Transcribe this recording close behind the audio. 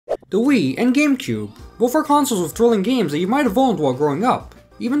the Wii, and Gamecube. Both are consoles with thrilling games that you might have owned while growing up.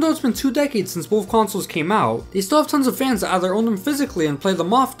 Even though it's been 2 decades since both consoles came out, they still have tons of fans that either own them physically and play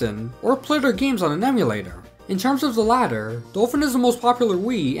them often, or play their games on an emulator. In terms of the latter, Dolphin is the most popular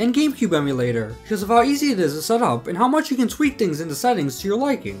Wii and Gamecube emulator because of how easy it is to set up and how much you can tweak things in the settings to your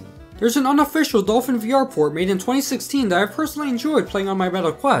liking. There's an unofficial DolphinVR port made in 2016 that I've personally enjoyed playing on my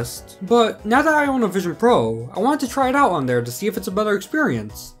Meta Quest, but now that I own a Vision Pro, I wanted to try it out on there to see if it's a better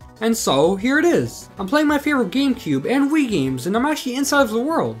experience. And so, here it is. I'm playing my favorite GameCube and Wii games, and I'm actually inside of the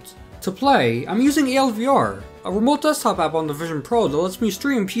world. To play, I'm using ALVR, a remote desktop app on the Vision Pro that lets me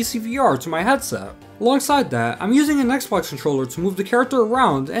stream PC VR to my headset. Alongside that, I'm using an Xbox controller to move the character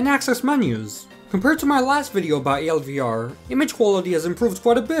around and access menus. Compared to my last video about ALVR, image quality has improved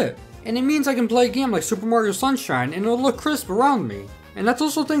quite a bit, and it means I can play a game like Super Mario Sunshine and it'll look crisp around me. And that's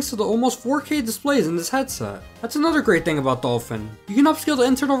also thanks to the almost 4K displays in this headset. That's another great thing about Dolphin. You can upscale the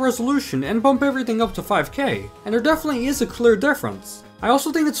internal resolution and bump everything up to 5K, and there definitely is a clear difference. I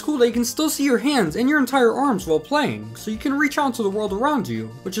also think it's cool that you can still see your hands and your entire arms while playing, so you can reach out to the world around you,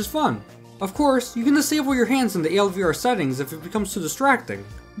 which is fun. Of course, you can disable your hands in the ALVR settings if it becomes too distracting,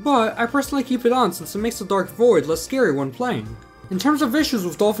 but I personally keep it on since it makes the dark void less scary when playing. In terms of issues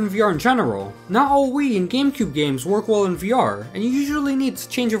with DolphinVR in general, not all Wii and Gamecube games work well in VR, and you usually need to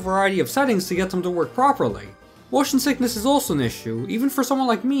change a variety of settings to get them to work properly. Motion sickness is also an issue, even for someone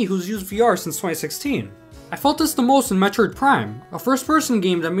like me who's used VR since 2016. I felt this the most in Metroid Prime, a first-person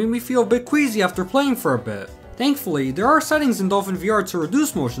game that made me feel a bit queasy after playing for a bit. Thankfully, there are settings in DolphinVR to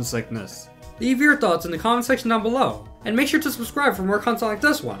reduce motion sickness. Leave your thoughts in the comment section down below, and make sure to subscribe for more content like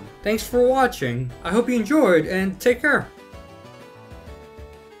this one. Thanks for watching, I hope you enjoyed, and take care.